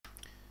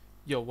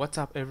Yo, what's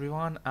up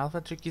everyone?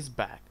 Alphatrick is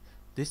back.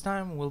 This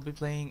time we'll be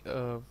playing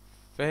a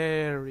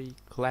very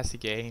classic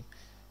game.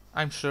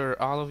 I'm sure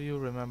all of you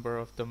remember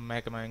of the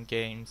Megaman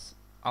games.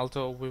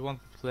 Although we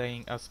won't be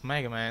playing as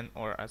Megaman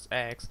or as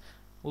X,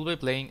 we'll be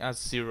playing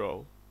as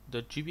Zero,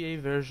 the GBA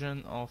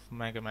version of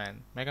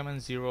Megaman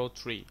Zero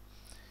 3.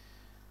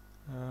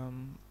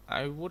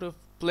 I would have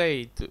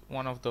played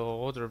one of the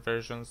other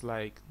versions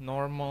like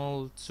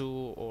normal,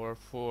 2 or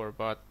 4,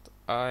 but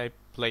I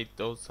played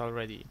those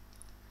already.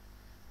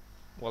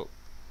 Well,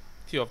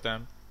 few of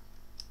them.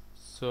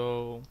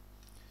 So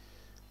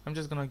I'm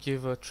just gonna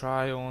give a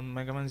try on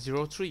Megaman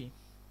Zero 3.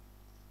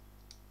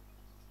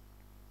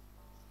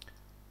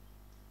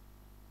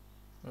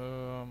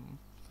 Um,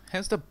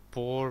 Hence the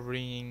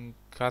boring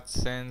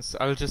cutscenes,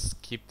 I'll just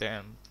skip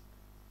them.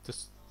 The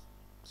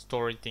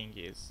story thing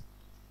is.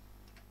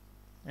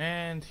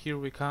 And here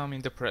we come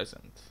in the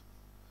present.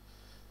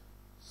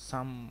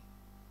 Some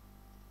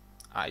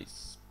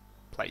ice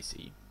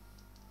placey.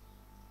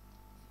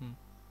 Hmm.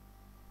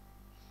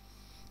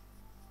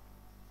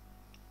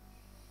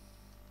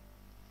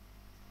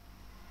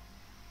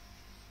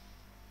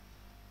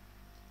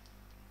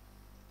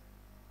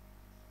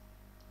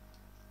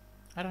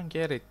 I don't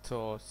get it.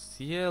 So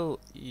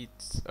CL,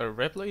 it's a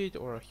Reploid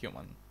or a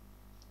human?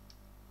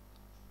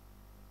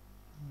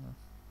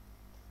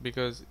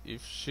 Because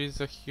if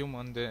she's a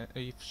human, then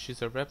if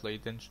she's a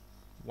Reploid, then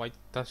why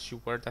does she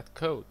wear that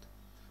coat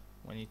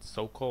when it's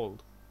so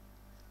cold?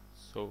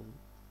 So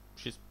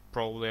she's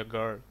probably a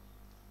girl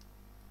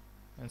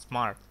and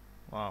smart.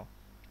 Wow,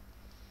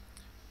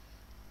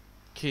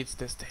 kids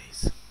these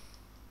days.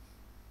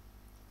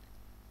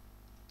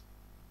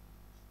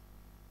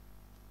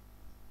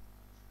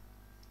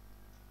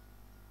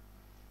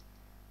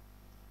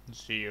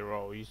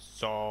 Zero is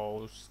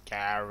so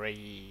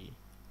scary,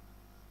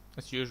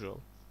 as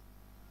usual.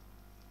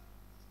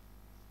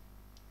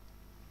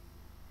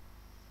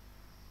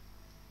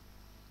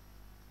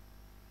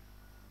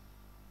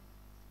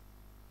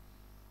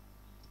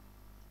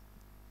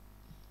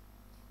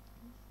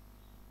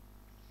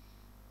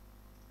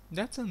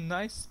 That's a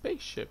nice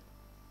spaceship.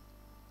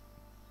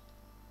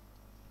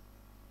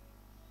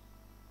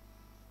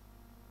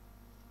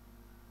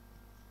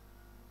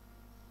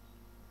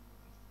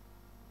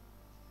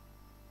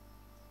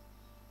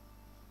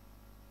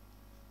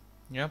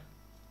 Yep.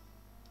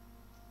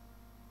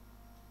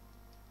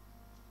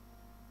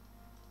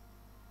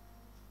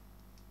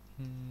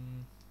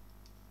 Hmm.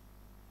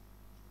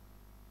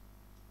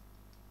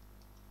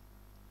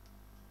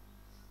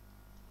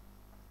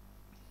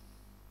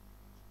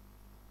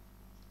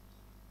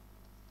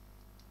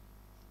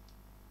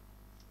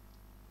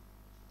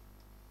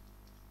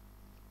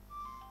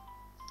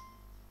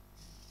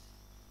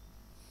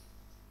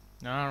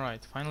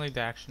 Alright, finally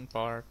the action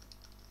part.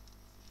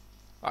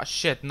 Ah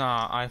shit,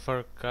 nah, I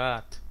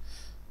forgot.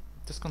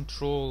 This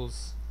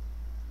controls.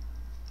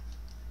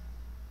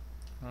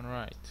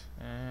 Alright,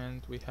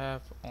 and we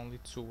have only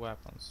 2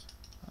 weapons.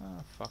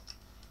 Ah, fuck.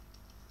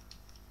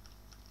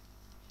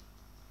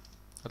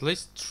 At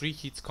least 3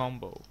 hits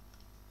combo.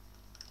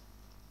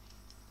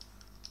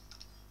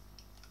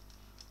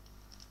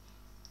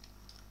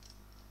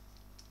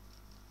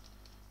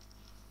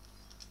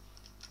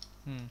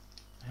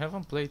 I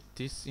haven't played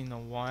this in a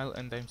while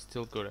and I'm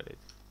still good at it.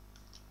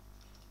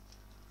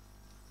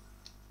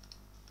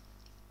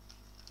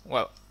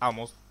 Well,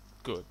 almost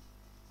good.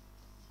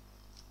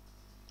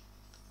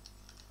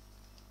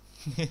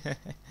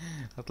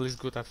 At least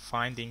good at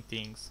finding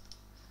things.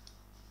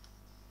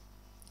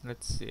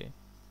 Let's see.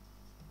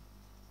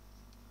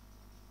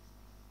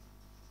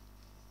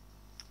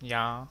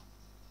 Yeah.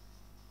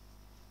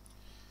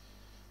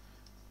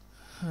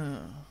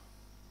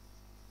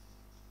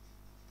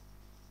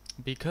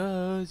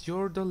 Because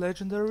you're the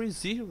legendary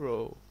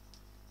Zero.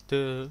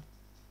 The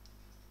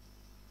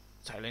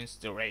silence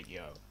the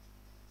radio.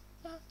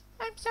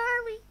 I'm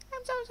sorry.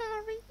 I'm so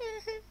sorry.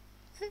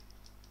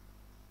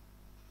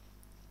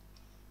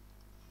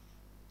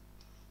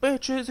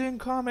 Bitches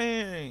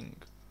incoming.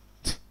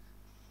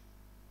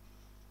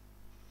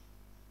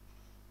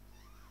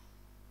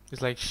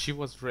 It's like she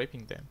was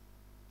raping them.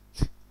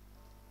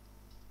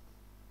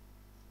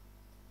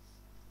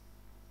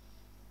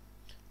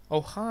 Oh,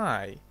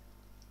 hi.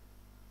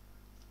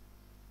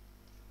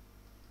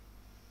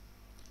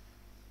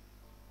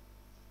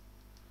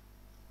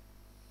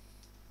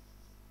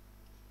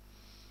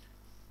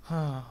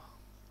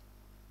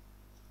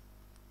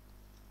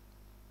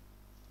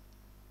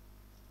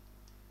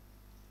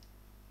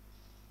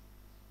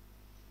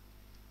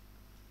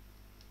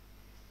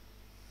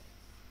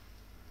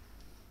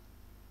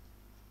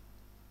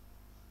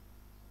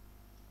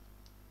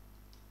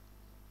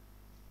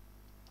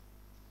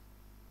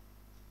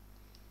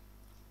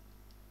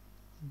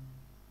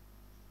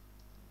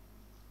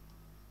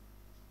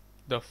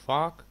 The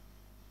fuck?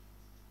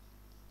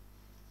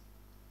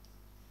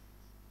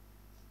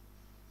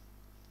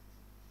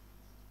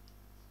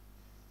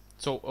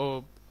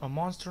 So a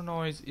monster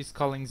noise is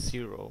calling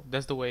Zero.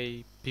 That's the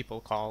way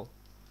people call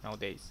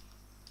nowadays.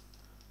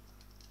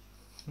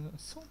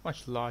 So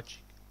much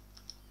logic.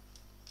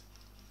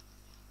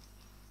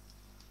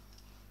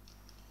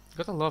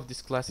 Gotta love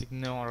these classic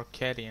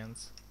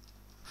Neo-Arcadians.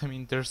 I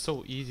mean, they're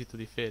so easy to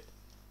defeat.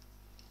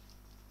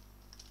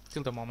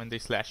 Till the moment they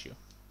slash you.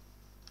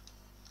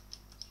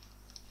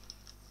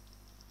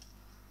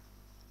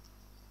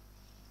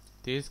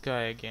 This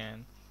guy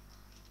again.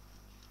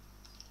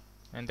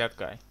 And that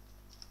guy.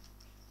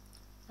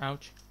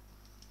 Ouch.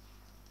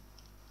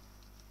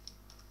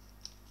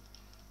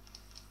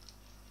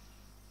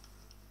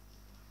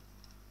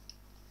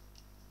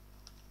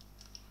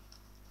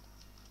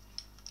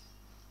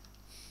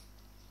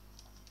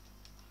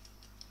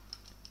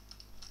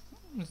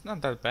 It's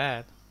not that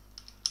bad.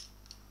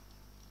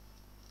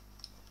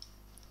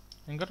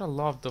 I'm gonna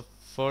love the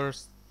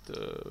first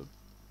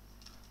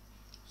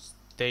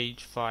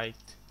stage fight.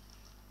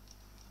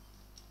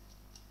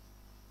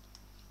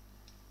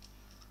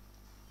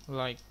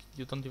 Like,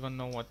 you don't even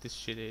know what this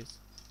shit is.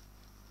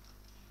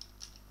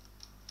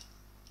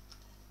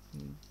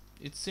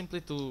 It's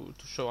simply to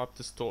show up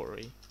the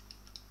story.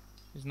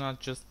 It's not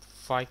just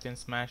fight and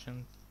smash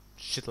and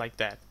shit like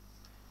that.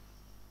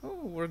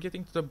 Oh, we're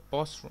getting to the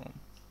boss room.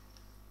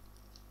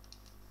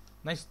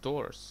 Nice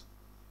doors.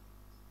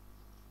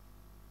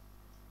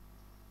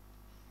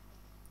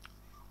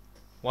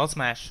 Wall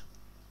smash.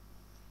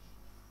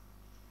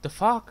 The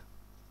fuck?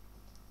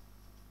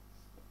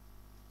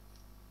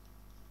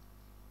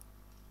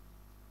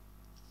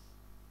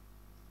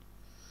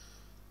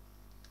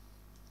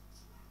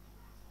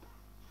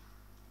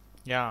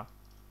 Yeah.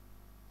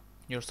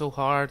 You're so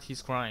hard,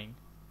 he's crying.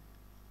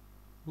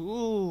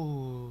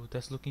 Ooh,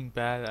 that's looking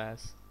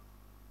badass.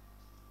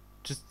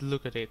 Just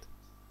look at it.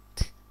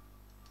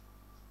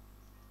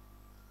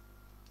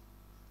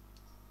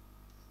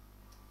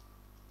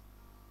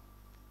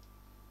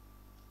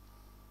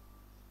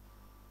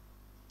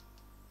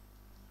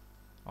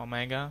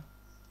 Omega?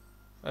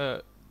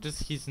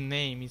 Just his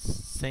name is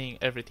saying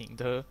everything,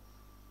 duh.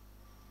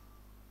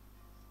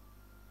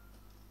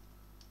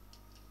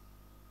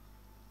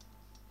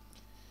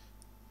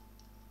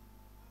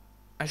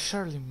 I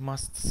surely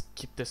must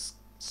skip this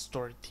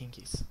story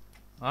thingies.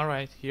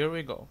 Alright, here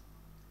we go.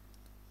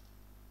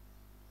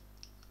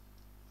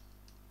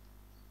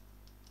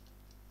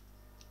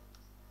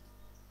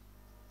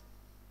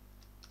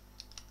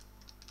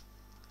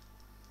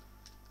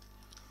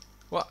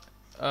 What?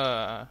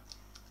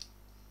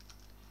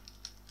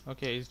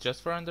 Okay, it's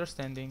just for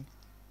understanding.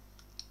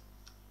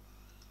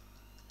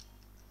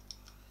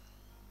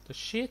 The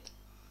shit?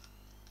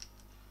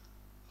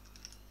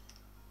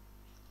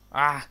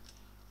 Ah!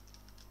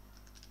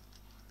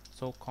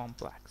 So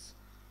complex.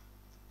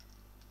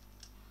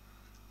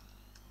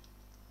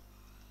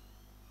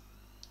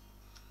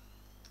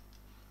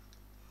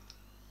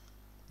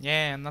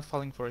 Yeah, I'm not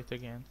falling for it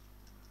again.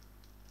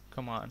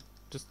 Come on.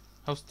 Just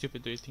how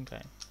stupid do you think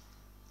I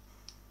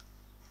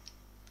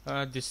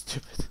am? This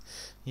stupid.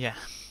 Yeah.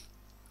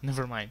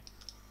 Never mind.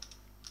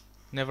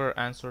 Never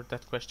answered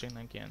that question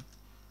again.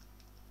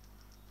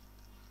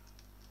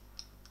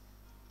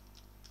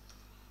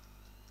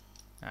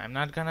 I'm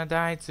not gonna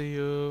die to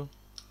you.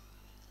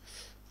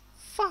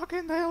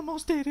 Fucking I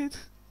almost did it.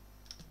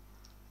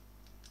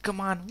 Come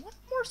on, one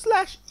more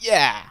slash.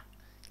 Yeah!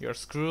 You're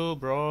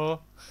screwed, bro.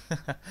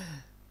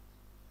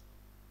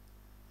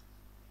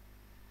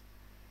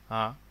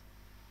 Huh?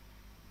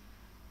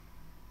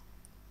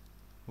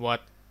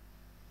 What?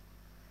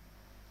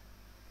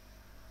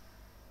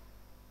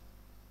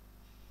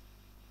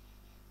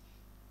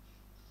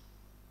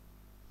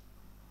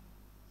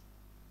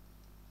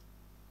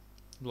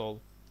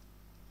 Lol.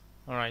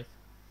 Alright.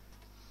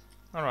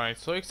 Alright,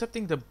 so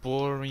accepting the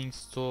boring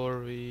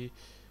story,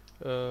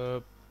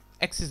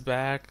 X is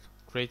back,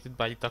 created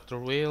by Dr.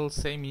 Will,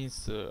 same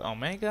is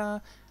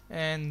Omega,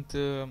 and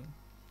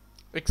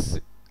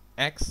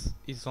X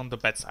is on the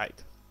bad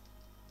side.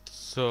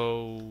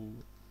 So,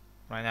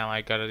 right now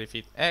I gotta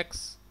defeat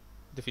X,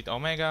 defeat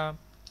Omega,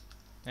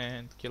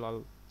 and kill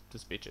all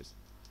these bitches.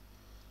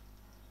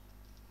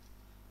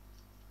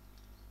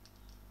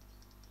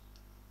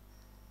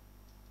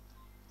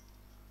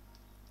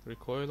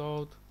 Recoil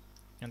load,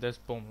 and there's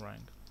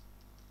boomerang.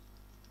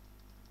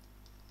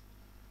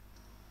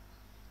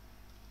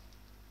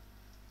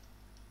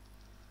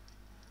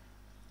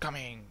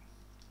 Coming!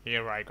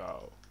 Here I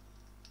go.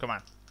 Come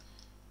on.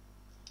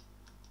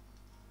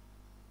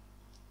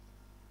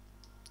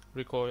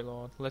 Recoil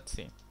load, let's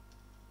see.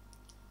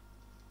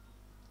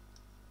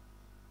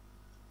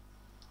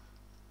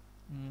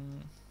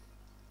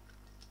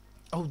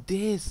 Oh,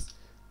 this!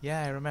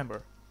 Yeah, I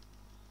remember.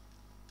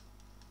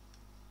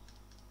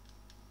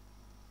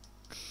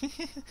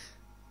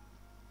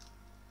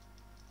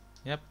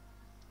 Yep.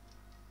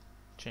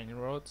 Chain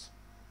roads.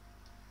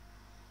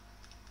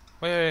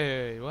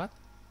 Wait, what?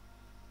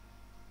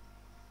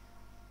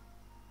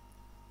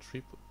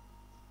 Triple.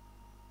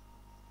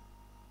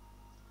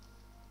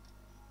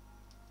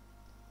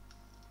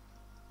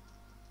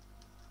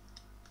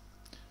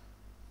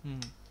 I'm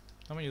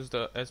gonna use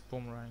the S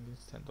boomerang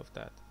instead of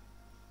that.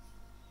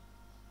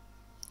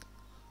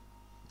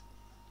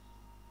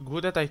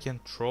 Good that I can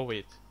throw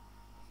it.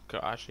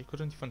 Gosh, I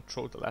couldn't even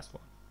throw the last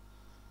one.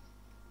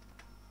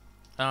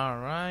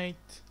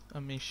 Alright, a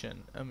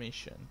mission, a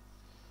mission.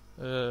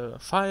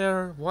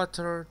 Fire,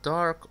 water,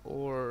 dark,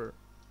 or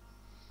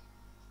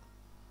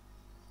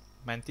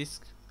mantis?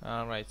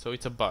 Alright, so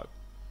it's a bug.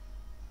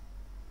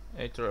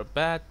 Either a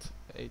bat,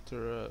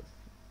 either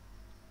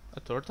a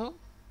turtle?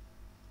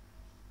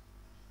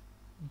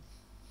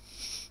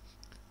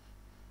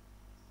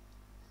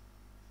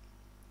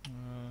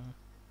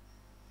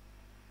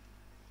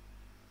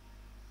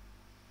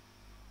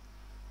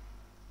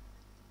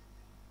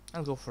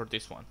 I'll go for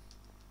this one.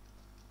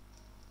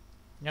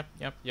 Yep,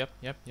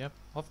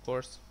 of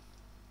course.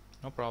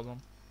 No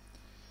problem.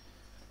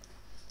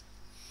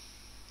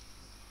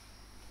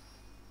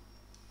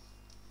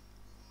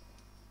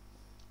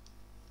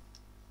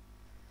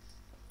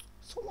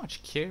 So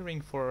much caring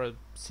for a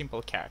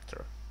simple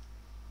character.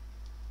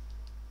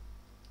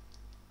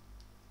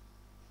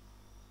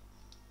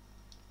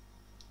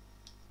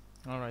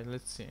 Alright,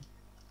 let's see.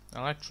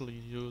 I'll actually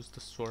use the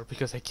sword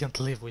because I can't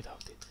live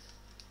without it.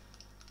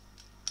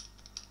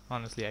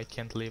 Honestly, I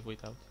can't live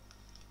without it.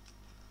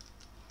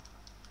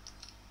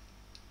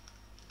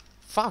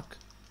 Fuck!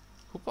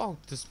 Who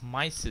bought these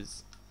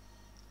mices?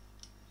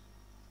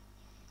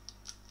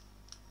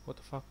 What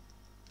the fuck?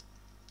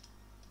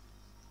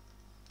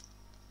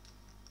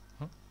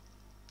 Huh?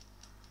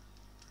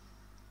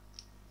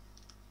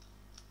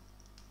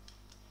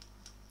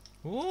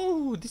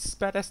 Ooh, this is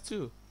badass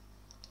too.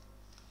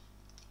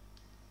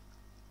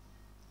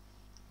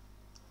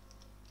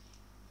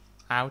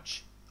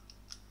 Ouch.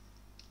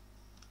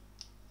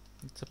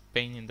 It's a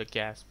pain in the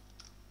gas.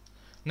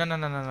 No.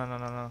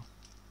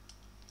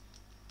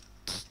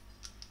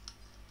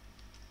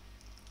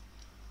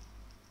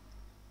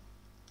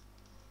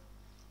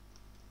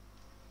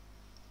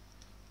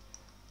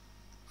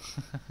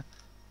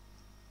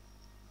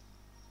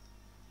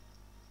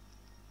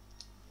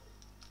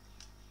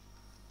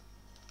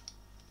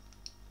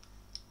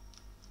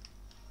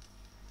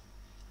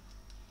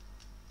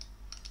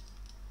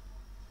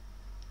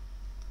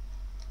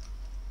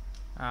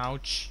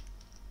 Ouch.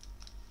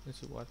 Let's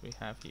see what we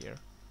have here.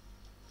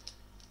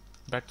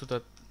 Back to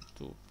that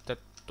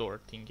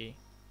door thingy.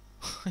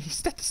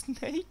 Is that a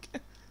snake?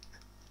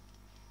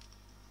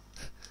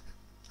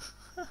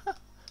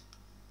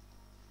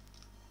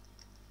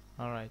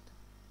 Alright.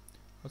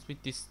 What's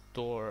with this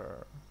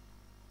door?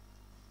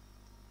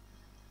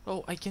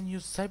 Oh, I can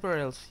use Cyber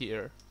Elf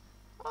here.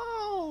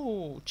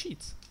 Oh,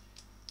 cheats.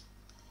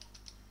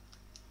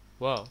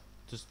 Wow,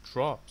 just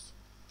drops.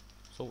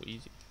 So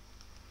easy.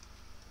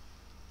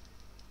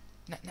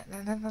 No.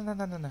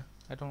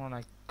 I don't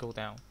wanna go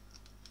down.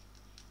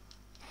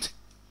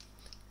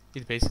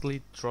 It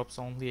basically drops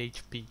only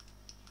HP.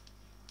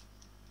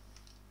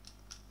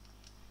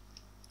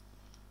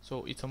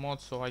 So it's a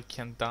mod so I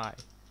can die.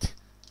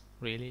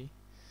 Really?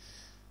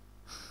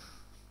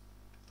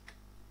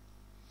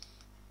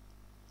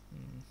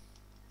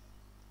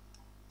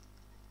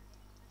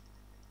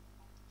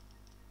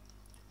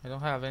 I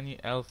don't have any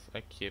elf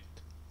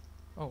equipped.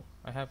 Oh,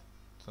 I have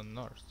the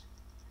nurse.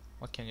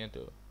 What can you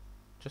do?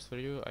 Just for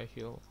you, I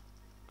heal.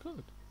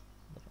 Good.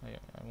 But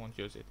I won't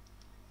use it.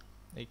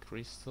 8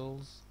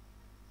 crystals.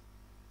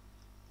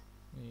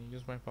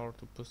 Use my power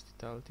to boost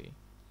vitality.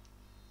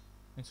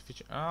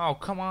 Insufficient. Oh,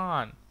 come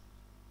on!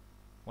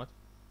 What?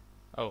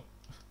 Oh,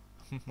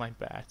 my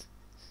bad.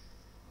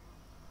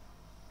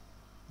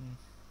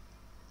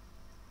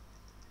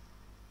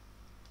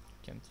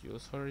 Can't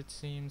use her, it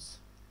seems.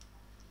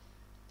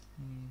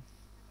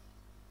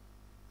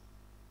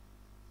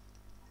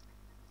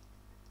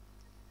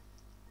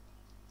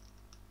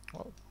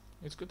 Well,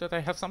 it's good that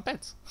I have some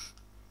pets.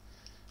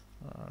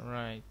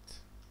 Alright.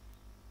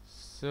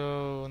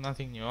 So,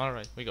 nothing new.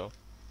 Alright, we go.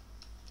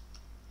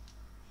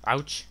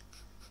 Ouch.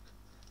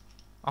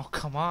 Oh,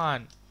 come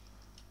on.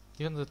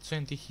 Even the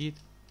 20 hit.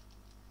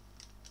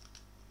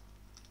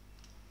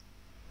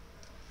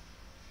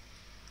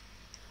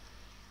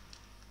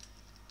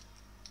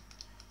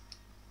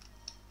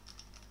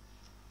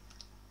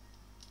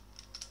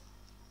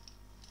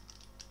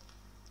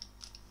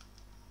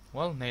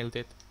 Well, nailed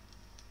it.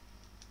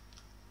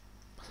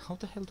 But how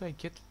the hell do I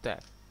get to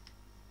that?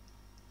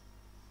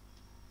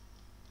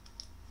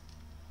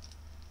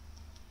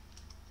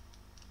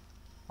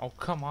 Oh,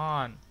 come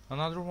on.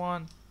 Another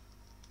one?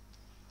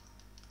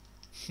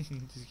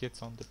 This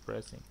gets on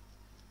depressing.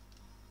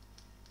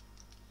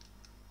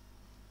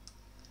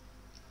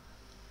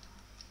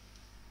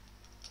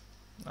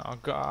 Oh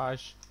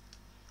gosh.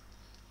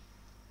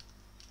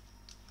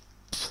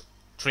 Pfft,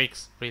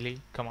 tricks,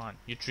 really? Come on,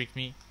 you tricked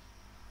me.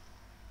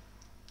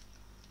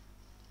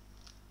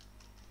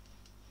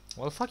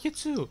 Well, fuck you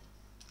too.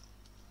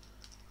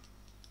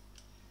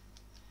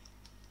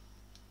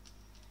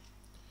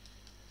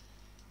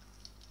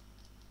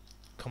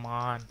 Come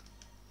on.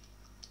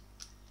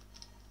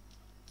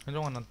 I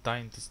don't wanna die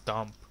in this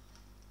dump.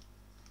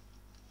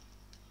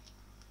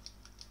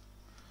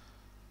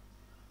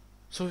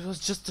 So it was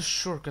just a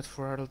shortcut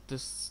for all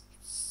this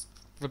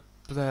blah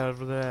blah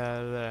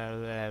blah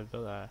blah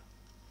blah.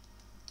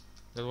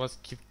 That was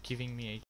keep giving me